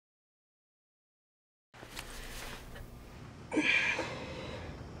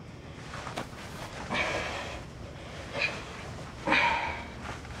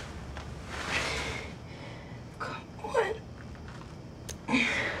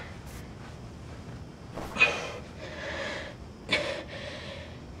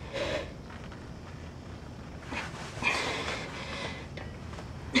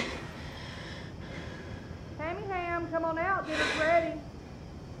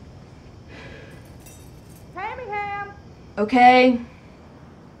Okay?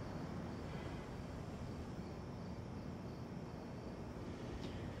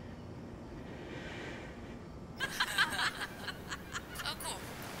 Oh, cool.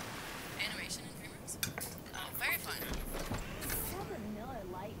 Animation in Dreamers? Oh, very fun.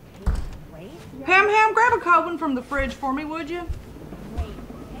 Ham, grab a cold one from the fridge for me, would you?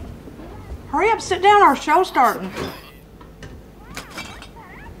 Hurry up, sit down, our show's starting.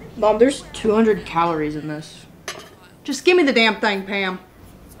 Mom, there's 200 calories in this. Just give me the damn thing, Pam.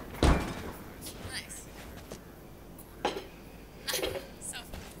 Nice. So,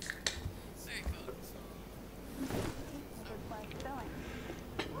 very cool.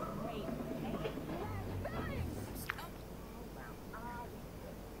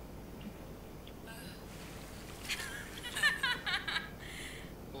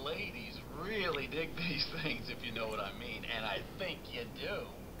 Ladies really dig these things, if you know what I mean, and I think you do.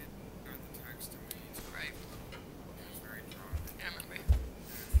 Right. Yeah, I remember.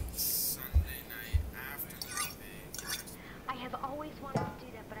 Sunday night after the thing. I have always wanted to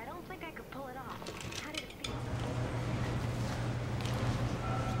do that, but I don't think I could pull it off. How did it feel?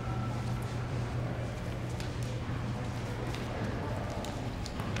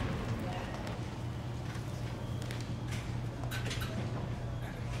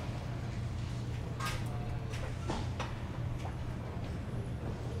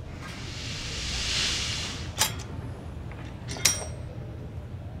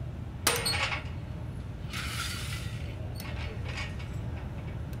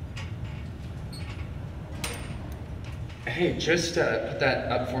 Hey, just put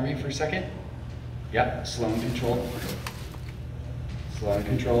that up for me for a second. Yep, slow and controlled. Slow and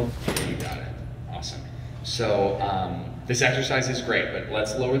controlled. You got it. Awesome. So this exercise is great, but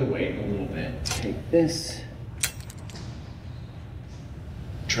let's lower the weight a little bit. Take this.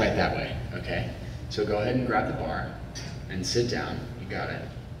 Try it that way, okay? So go ahead and grab the bar and sit down. You got it.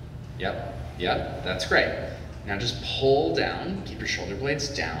 Yep, that's great. Now just pull down, keep your shoulder blades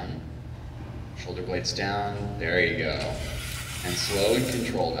down. Shoulder blades down, there you go. And slow and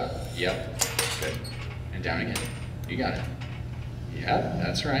controlled up. Yep, good. And down again. You got it. Yep,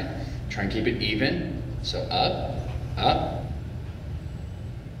 that's right. Try and keep it even. So up,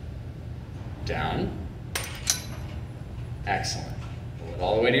 down. Excellent. Pull it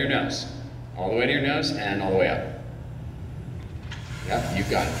all the way to your nose. All the way to your nose and all the way up. Yep, you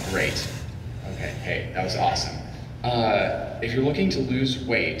got it, great. Okay, hey, that was awesome. If you're looking to lose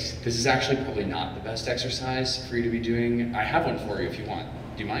weight, this is actually probably not the best exercise for you to be doing. I have one for you if you want.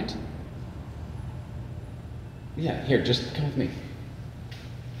 Do you mind? Yeah, here, just come with me.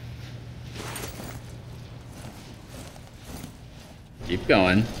 Keep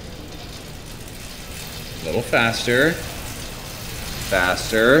going. A little faster.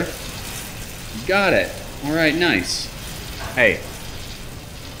 Faster. You got it. All right, nice. Hey.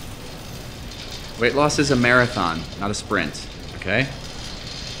 Weight loss is a marathon, not a sprint, okay?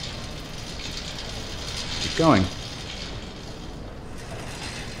 Keep going.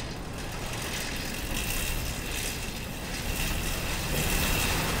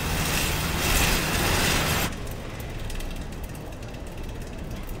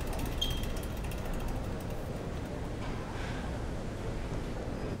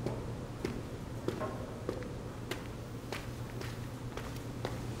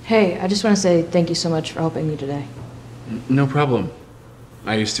 Hey, I just want to say thank you so much for helping me today. No problem.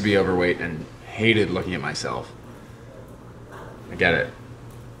 I used to be overweight and hated looking at myself. I get it.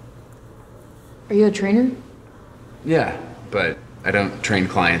 Are you a trainer? Yeah, but I don't train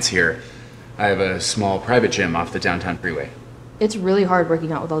clients here. I have a small private gym off the downtown freeway. It's really hard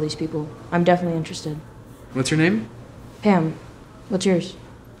working out with all these people. I'm definitely interested. What's your name? Pam, what's yours?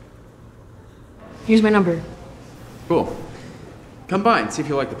 Here's my number. Cool. Come by and see if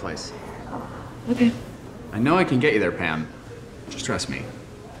you like the place. Okay. I know I can get you there, Pam. Just trust me.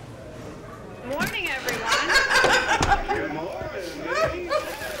 Morning, everyone. Good morning.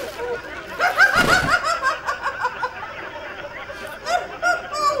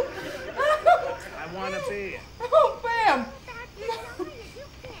 I want a beer. Oh, Pam!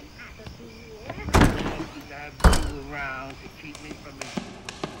 Gotta move around to keep me from the...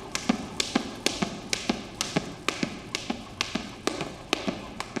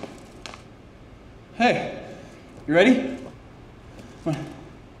 Hey, you ready? Come on.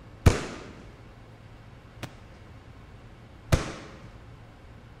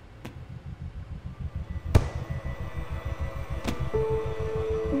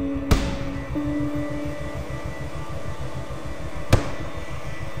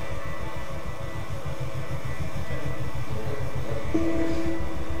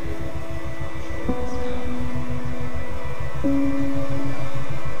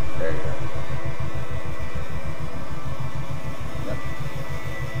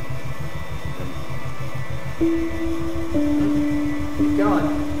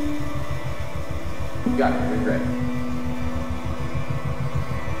 got it. You're great.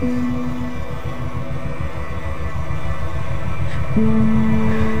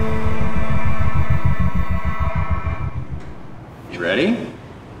 You ready?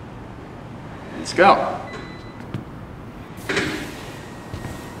 Let's go.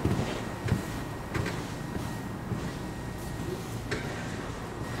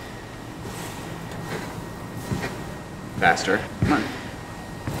 Faster. Come on.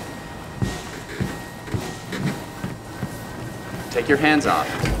 Take your hands off.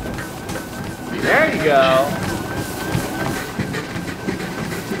 There you go.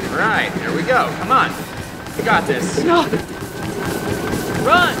 All right, there we go. Come on. You got this. No.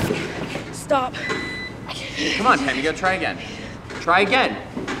 Run! Stop. Come on, Pam, you gotta try again. Try again.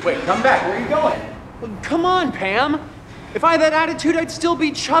 Wait, come back. Where are you going? Well, come on, Pam. If I had that attitude, I'd still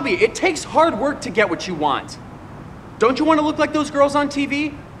be chubby. It takes hard work to get what you want. Don't you want to look like those girls on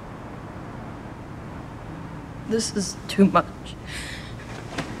TV? This is too much.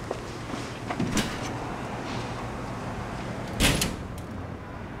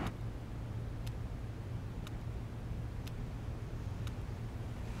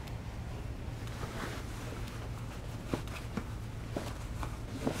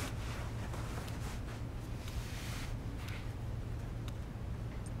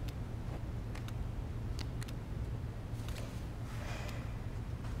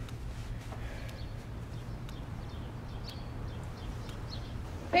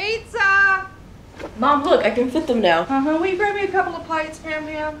 Pizza! Mom, look, I can fit them now. Will you grab me a couple of plates, Pam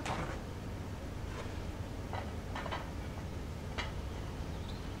Pam?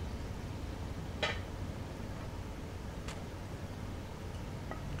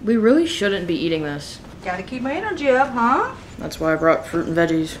 We really shouldn't be eating this. Gotta keep my energy up, huh? That's why I brought fruit and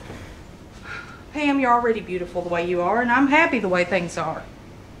veggies. Pam, you're already beautiful the way you are, and I'm happy the way things are.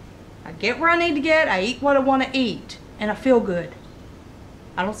 I get where I need to get, I eat what I want to eat, and I feel good.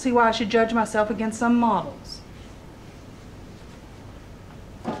 I don't see why I should judge myself against some models.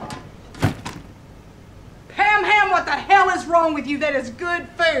 Pam Ham, what the hell is wrong with you? That is good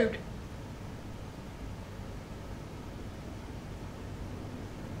food.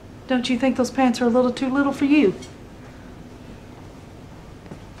 Don't you think those pants are a little too little for you?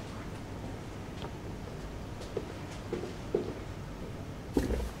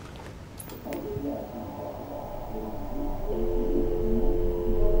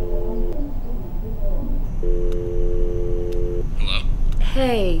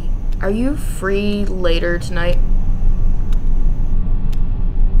 Hey, are you free later tonight?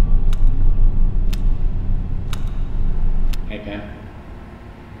 Hey, Pam.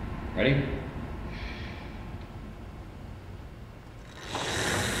 Ready?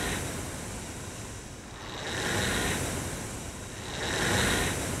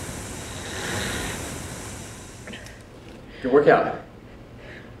 Good workout.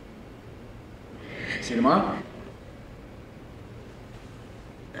 See you tomorrow?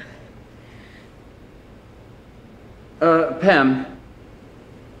 Pam,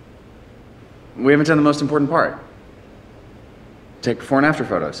 we haven't done the most important part. Take before and after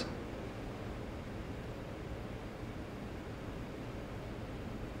photos.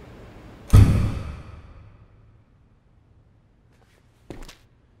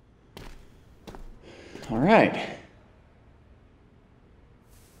 All right.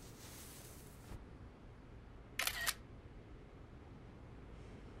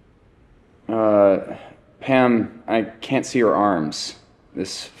 Pam, I can't see your arms.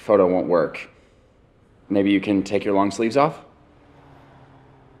 This photo won't work. Maybe you can take your long sleeves off?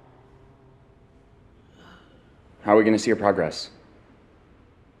 How are we going to see your progress?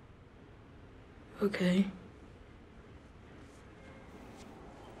 Okay.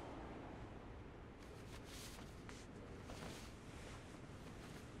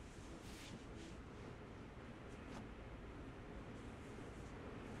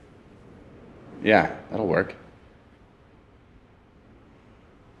 Yeah, that'll work.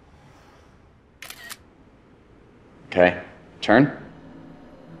 Okay, turn.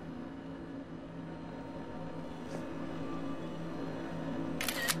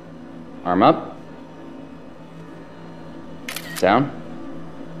 Arm up. Down.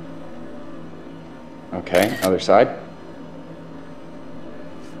 Okay, other side.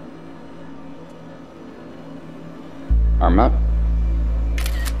 Arm up.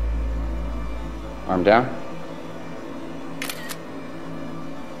 Arm down.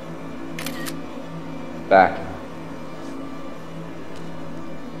 Back.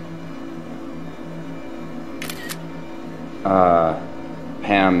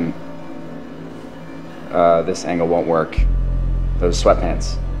 Pam, this angle won't work. Those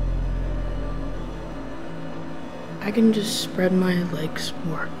sweatpants. I can just spread my legs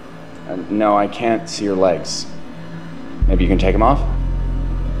more. No, I can't see your legs. Maybe you can take them off?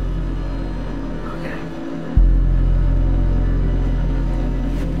 Okay.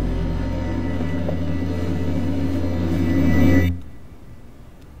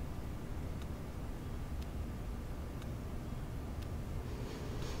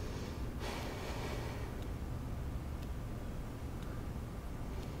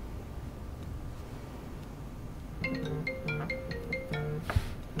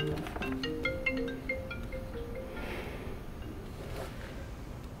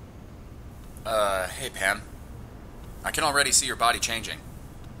 Hey Pam. I can already see your body changing.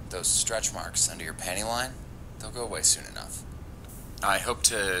 Those stretch marks under your panty line, they'll go away soon enough. I hope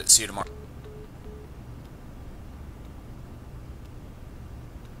to see you tomorrow.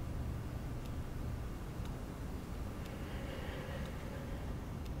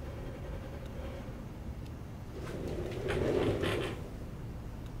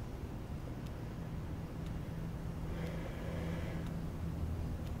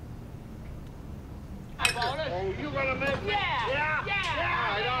 Oh, you gonna make me? Yeah.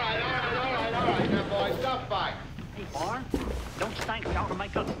 All right, now, boys, stop fighting. Hey, Barn, don't you think we ought to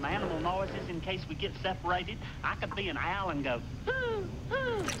make up some animal noises in case we get separated? I could be an owl and go, hoo,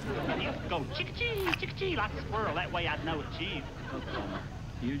 hoo. And you could go chicka-chee, like a squirrel. That way I'd know it's you.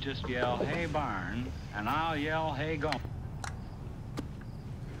 You just yell, hey, Barn, and I'll yell, hey, Gone.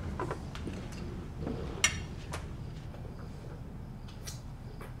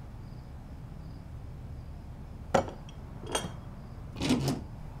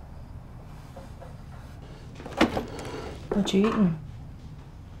 What you eating?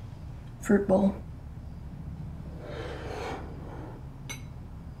 Fruit bowl.